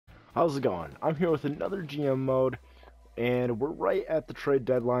How's it going? I'm here with another GM mode, and we're right at the trade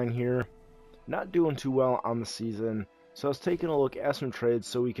deadline here. Not doing too well on the season, so I was taking a look at some trades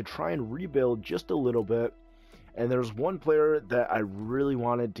so we could try and rebuild just a little bit. And there's one player that I really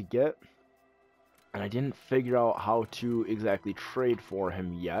wanted to get, and I didn't figure out how to exactly trade for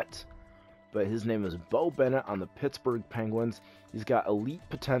him yet. But his name is Bo Bennett on the Pittsburgh Penguins. He's got elite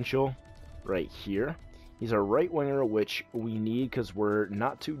potential right here. He's our right winger, which we need because we're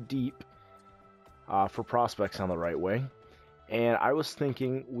not too deep for prospects on the right wing. And I was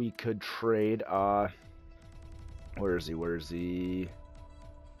thinking we could trade, where is he?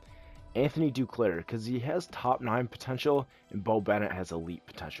 Anthony Duclair, because he has top 9 potential and Bo Bennett has elite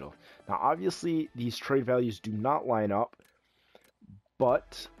potential. Now, obviously, these trade values do not line up,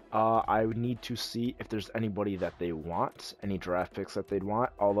 but I would need to see if there's anybody that they want, any draft picks that they'd want,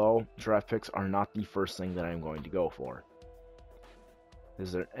 although draft picks are not the first thing that I'm going to go for.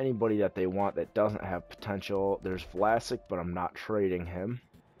 Is there anybody that they want that doesn't have potential? There's Vlasic, but I'm not trading him.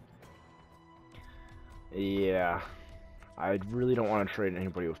 Yeah, I really don't want to trade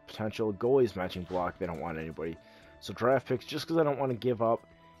anybody with potential. Goalies matching block, they don't want anybody. So draft picks, just because I don't want to give up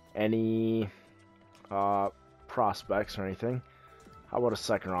any prospects or anything. How about a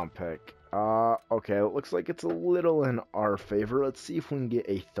second round pick? Okay, it looks like it's a little in our favor. Let's see if we can get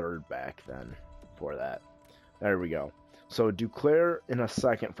a third back then for that. There we go. So Duclair in a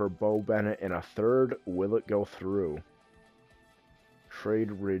second for Bo Bennett in a third. Will it go through?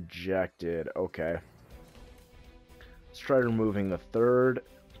 Trade rejected. Okay. Let's try removing the third.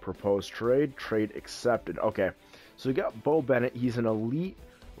 Proposed trade. Trade accepted. Okay. So we got Bo Bennett. He's an elite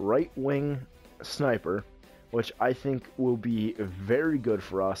right wing sniper, which I think will be very good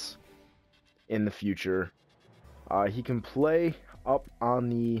for us in the future. He can play up on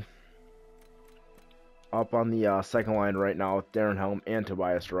the second line right now with Darren Helm and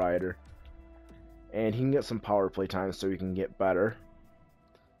Tobias Ryder. And he can get some power play time so he can get better.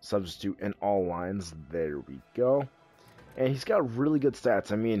 Substitute in all lines. There we go. And he's got really good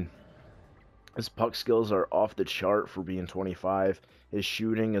stats. I mean, his puck skills are off the chart for being 25. His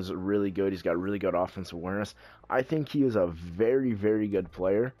shooting is really good. He's got really good offensive awareness. I think he is a very, very good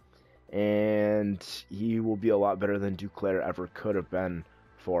player. And he will be a lot better than Duclair ever could have been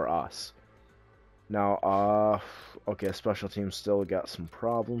for us. Now, okay, special teams still got some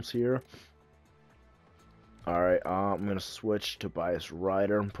problems here. Alright, I'm going to switch to Tobias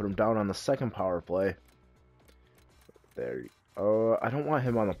Ryder and put him down on the second power play. There. I don't want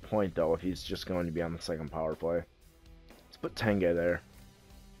him on the point, though, if he's just going to be on the second power play. Let's put Tenge there.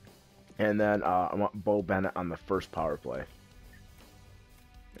 And then I want Bo Bennett on the first power play.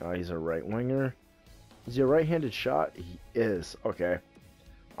 He's a right winger. Is he a right-handed shot? He is. Okay.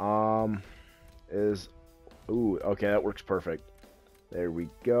 Ooh, okay, that works perfect. There we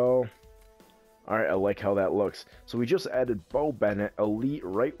go. Alright, I like how that looks. So we just added Bo Bennett, elite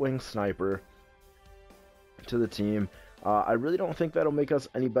right-wing sniper, to the team. I really don't think that'll make us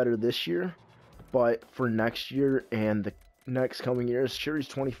any better this year, but for next year and the next coming years, sure, he's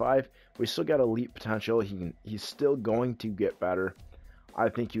 25. We still got elite potential. He's still going to get better. I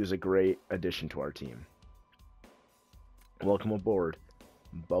think he was a great addition to our team. Welcome aboard,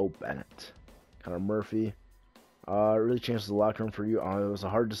 Bo Bennett. Connor Murphy. Really changed the locker room for you. It was a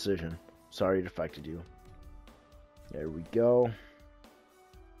hard decision. Sorry it affected you. There we go.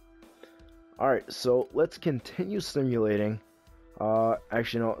 Alright, so let's continue simulating.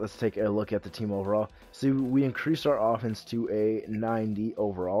 Actually, no, let's take a look at the team overall. See, we increased our offense to a 90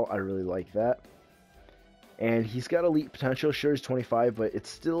 overall. I really like that. And he's got elite potential. Sure, he's 25, but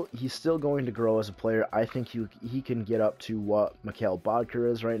he's still going to grow as a player. I think he can get up to what Mikhail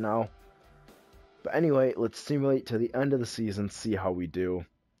Bodker is right now. But anyway, let's simulate to the end of the season, see how we do.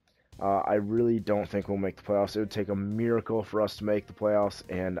 I really don't think we'll make the playoffs. It would take a miracle for us to make the playoffs,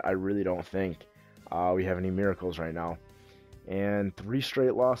 and I really don't think we have any miracles right now. And 3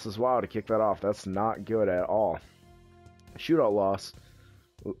 straight losses, wow, to kick that off. That's not good at all. Shootout loss.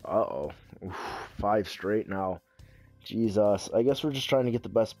 Uh-oh. 5 straight now. Jesus. I guess we're just trying to get the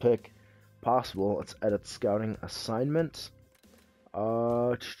best pick possible. Let's edit scouting assignment.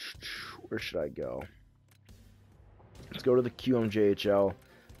 Where should I go? Let's go to the QMJHL.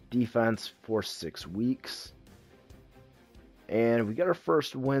 Defense for 6 weeks. And we got our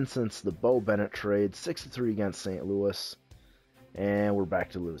first win since the Bo Bennett trade. 6-3 against St. Louis. And we're back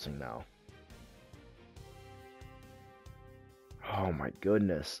to losing now. Oh my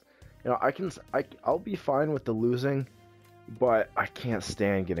goodness. You know, I'll be fine with the losing, but I can't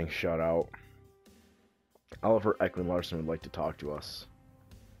stand getting shut out. Oliver Ekman Larson would like to talk to us.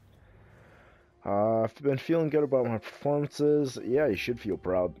 I've been feeling good about my performances. Yeah, you should feel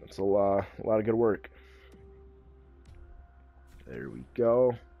proud. It's a lot of good work. There we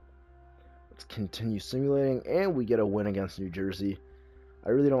go. Let's continue simulating, and we get a win against New Jersey. I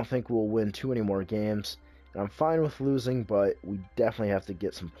really don't think we'll win too many more games. And I'm fine with losing, but we definitely have to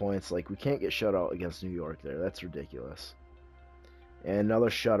get some points. Like, we can't get shut out against New York there. That's ridiculous. And another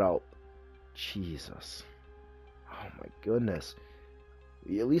shutout. Jesus. Oh my goodness.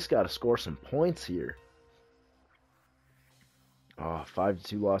 We at least got to score some points here. Oh,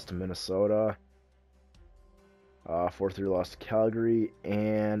 5-2 loss to Minnesota. 4-3 loss to Calgary.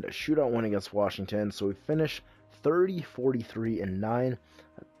 And a shootout win against Washington. So we finished 30, 43, and 9.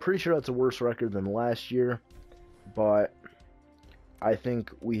 I'm pretty sure that's a worse record than last year. But I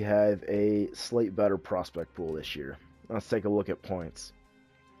think we have a slight better prospect pool this year. Let's take a look at points.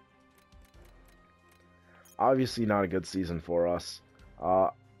 Obviously not a good season for us.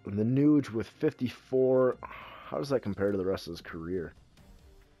 The Nuge with 54. How does that compare to the rest of his career?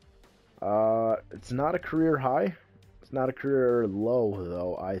 It's not a career high. It's not a career low,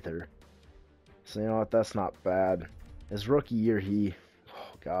 though, either. So, you know what? That's not bad. His rookie year,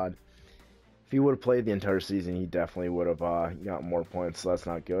 oh, God. If he would have played the entire season, he definitely would have got more points, so that's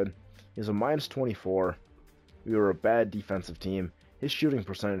not good. He was a minus 24. We were a bad defensive team. His shooting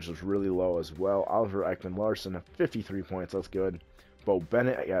percentage was really low as well. Oliver Ekman-Larsson at 53 points. That's good. Bo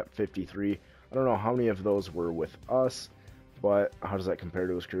Bennett got 53. I don't know how many of those were with us, but how does that compare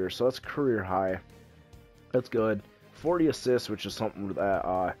to his career? So that's career high. That's good. 40 assists, which is something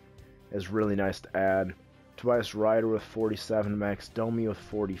that is really nice to add. Tobias Ryder with 47. Max Domi with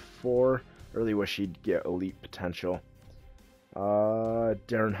 44. Really wish he'd get elite potential.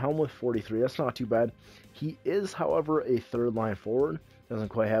 Darren Helm with 43. That's not too bad. He is, however, a third-line forward. Doesn't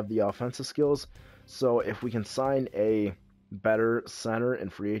quite have the offensive skills. So if we can sign a better center in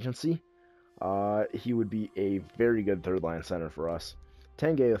free agency, he would be a very good third-line center for us.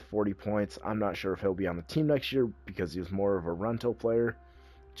 Tanguay with 40 points. I'm not sure if he'll be on the team next year because he was more of a rental player,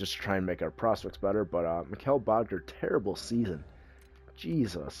 just to try and make our prospects better. But Mikhail Bodger, terrible season.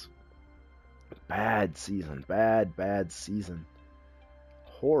 Jesus. Bad season. Bad season.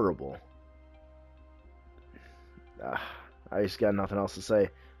 Horrible. I just got nothing else to say.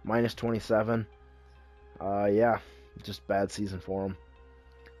 Minus 27. Yeah, just bad season for him.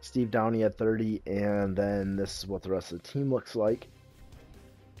 Steve Downey at 30, and then this is what the rest of the team looks like.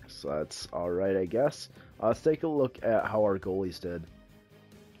 So that's alright, I guess. Let's take a look at how our goalies did.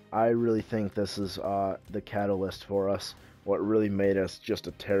 I really think this is the catalyst for us. What really made us just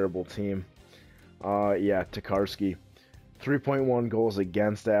a terrible team. Yeah, Tokarski. 3.1 goals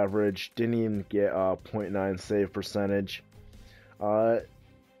against average. Didn't even get a .9 save percentage.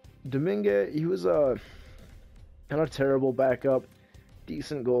 Domingue, he was a kind of terrible backup.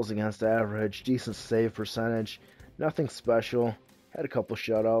 Decent goals against average. Decent save percentage. Nothing special. Had a couple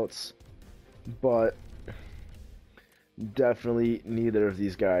shutouts. But definitely neither of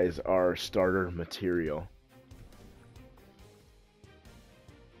these guys are starter material.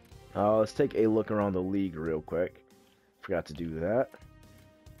 Let's take a look around the league real quick. Forgot to do that.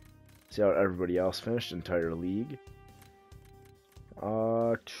 See how everybody else finished, entire league.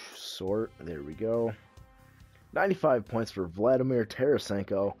 Sort, there we go. 95 points for Vladimir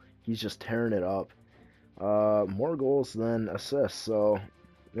Tarasenko. He's just tearing it up. More goals than assists, so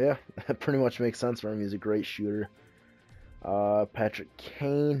yeah, that pretty much makes sense for him. He's a great shooter. Patrick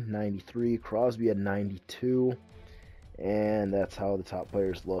Kane, 93. Crosby at 92. And that's how the top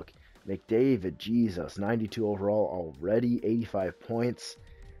players look. McDavid, Jesus, 92 overall already, 85 points.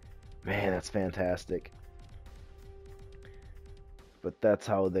 Man, that's fantastic. But that's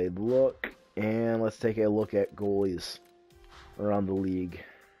how they look. And let's take a look at goalies around the league.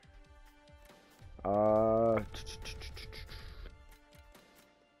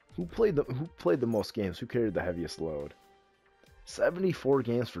 Who played the most games? Who carried the heaviest load? 74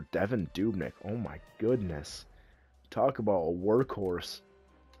 games for Devin Dubnyk. Oh my goodness. Talk about a workhorse.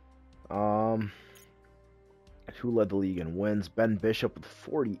 Who led the league in wins? Ben Bishop with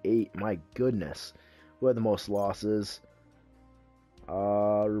 48. My goodness. Who had the most losses?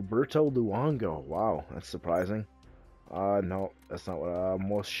 Roberto Luongo. Wow, that's surprising. No, that's not what.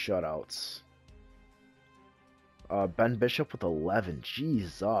 Most shutouts. Ben Bishop with 11.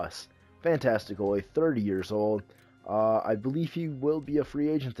 Jesus. Fantastic goalie. 30 years old. I believe he will be a free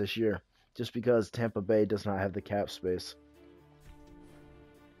agent this year, just because Tampa Bay does not have the cap space.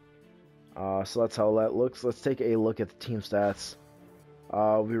 So that's how that looks. Let's take a look at the team stats.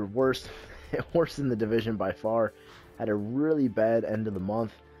 We were worst in the division by far. Had a really bad end of the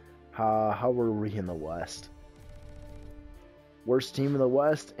month. How were we in the West? worst team in the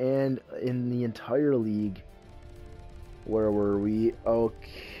West, and in the entire league. Where were we?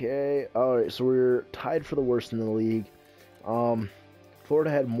 Okay, alright, so we're tied for the worst in the league. Florida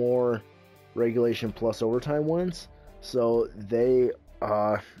had more regulation plus overtime wins, so they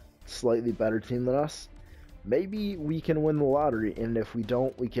slightly better team than us. Maybe we can win the lottery, and if we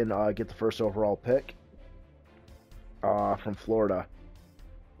don't, we can get the first overall pick from Florida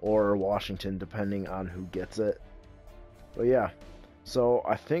or Washington, depending on who gets it. But yeah, so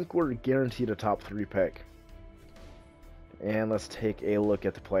I think we're guaranteed a top 3 pick. And let's take a look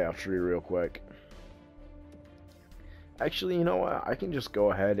at the playoff tree real quick. Actually, you know what? I can just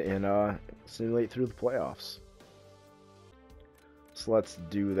go ahead and simulate through the playoffs. So let's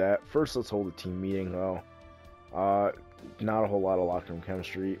do that. First, let's hold a team meeting, though. Not a whole lot of locker room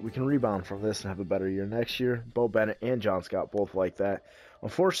chemistry. We can rebound from this and have a better year next year. Bo Bennett and John Scott both like that.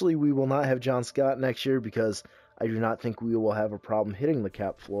 Unfortunately, we will not have John Scott next year because I do not think we will have a problem hitting the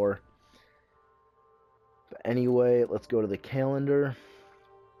cap floor. But anyway, let's go to the calendar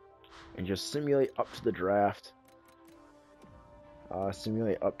and just simulate up to the draft.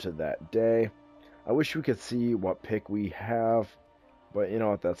 Simulate up to that day. I wish we could see what pick we have, but you know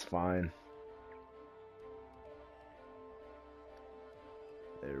what, that's fine.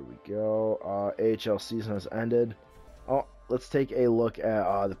 There we go. AHL season has ended. Oh, let's take a look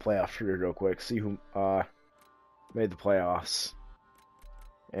at the playoff tree real quick. See who made the playoffs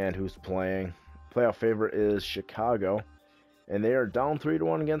and who's playing. Playoff favorite is Chicago, and they are down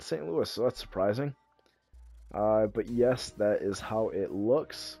 3-1 against St. Louis, so that's surprising. But yes, that is how it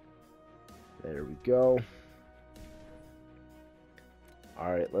looks. There we go.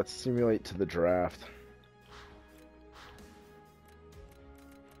 Alright, let's simulate to the draft.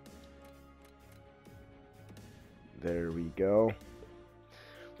 There we go.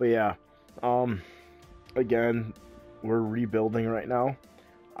 But yeah, again, we're rebuilding right now.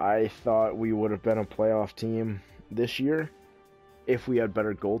 I thought we would have been a playoff team this year if we had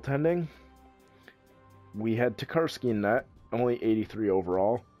better goaltending. We had Tokarski in net, only 83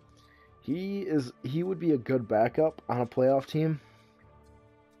 overall. He would be a good backup on a playoff team.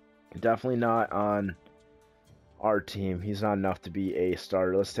 Definitely not on our team. He's not enough to be a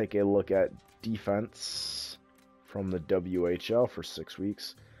starter. Let's take a look at defense from the WHL for 6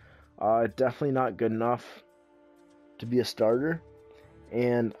 weeks. Definitely not good enough to be a starter.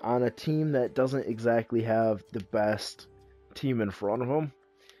 And on a team that doesn't exactly have the best team in front of him,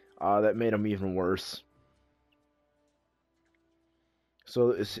 that made him even worse.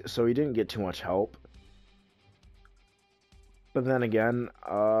 So he didn't get too much help. But then again,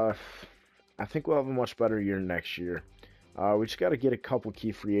 I think we'll have a much better year next year. We just got to get a couple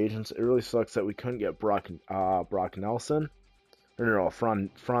key free agents. It really sucks that we couldn't get Brock Nelson, or no,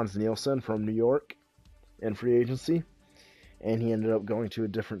 Franz Nielsen from New York in free agency, and he ended up going to a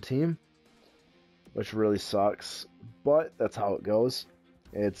different team, which really sucks. But that's how it goes.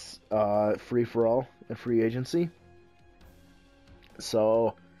 It's free for all in free agency.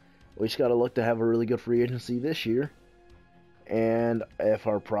 So we just got to look to have a really good free agency this year. And if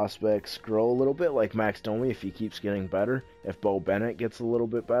our prospects grow a little bit, like Max Domi, if he keeps getting better, if Bo Bennett gets a little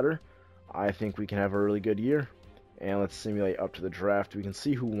bit better, I think we can have a really good year. And let's simulate up to the draft. We can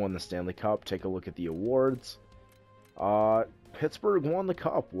see who won the Stanley Cup. Take a look at the awards. Pittsburgh won the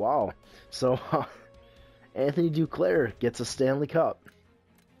Cup. Wow. So Anthony Duclair gets a Stanley Cup.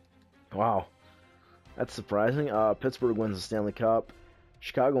 Wow. That's surprising. Pittsburgh wins the Stanley Cup.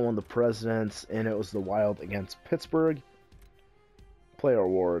 Chicago won the Presidents, and it was the Wild against Pittsburgh. Player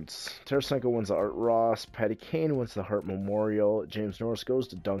awards. Tarasenko wins the Art Ross. Patty Kane wins the Hart Memorial. James Norris goes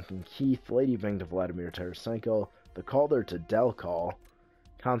to Duncan Keith. Lady Byng to Vladimir Tarasenko. The Calder to Del Call.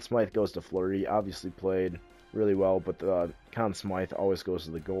 Conn Smythe goes to Fleury. Obviously played really well, but Conn Smythe always goes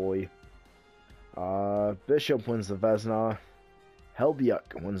to the goalie. Bishop wins the Vezina.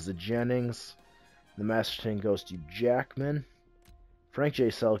 Helbiuk wins the Jennings. The Masterton goes to Jackman. Frank J.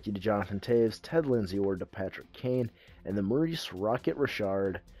 Selke to Jonathan Taves. Ted Lindsay Award to Patrick Kane. And the Maurice Rocket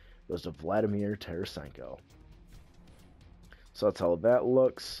Richard goes to Vladimir Tarasenko. So that's how that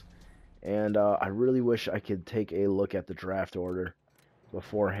looks. And I really wish I could take a look at the draft order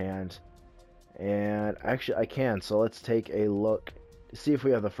beforehand. And actually I can. So let's take a look to see if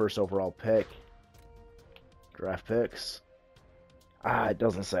we have the first overall pick. Draft picks. It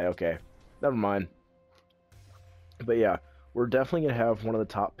doesn't say. Okay. Never mind. But yeah, we're definitely going to have one of the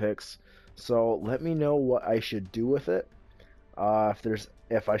top picks. So let me know what I should do with it.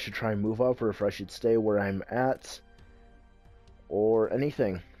 If I should try and move up, or if I should stay where I'm at, or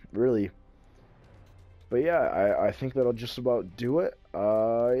anything, really. But yeah, I think that'll just about do it.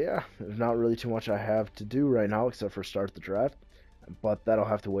 Yeah, there's not really too much I have to do right now except for start the draft. But that'll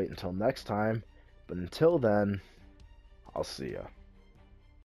have to wait until next time. But until then, I'll see ya.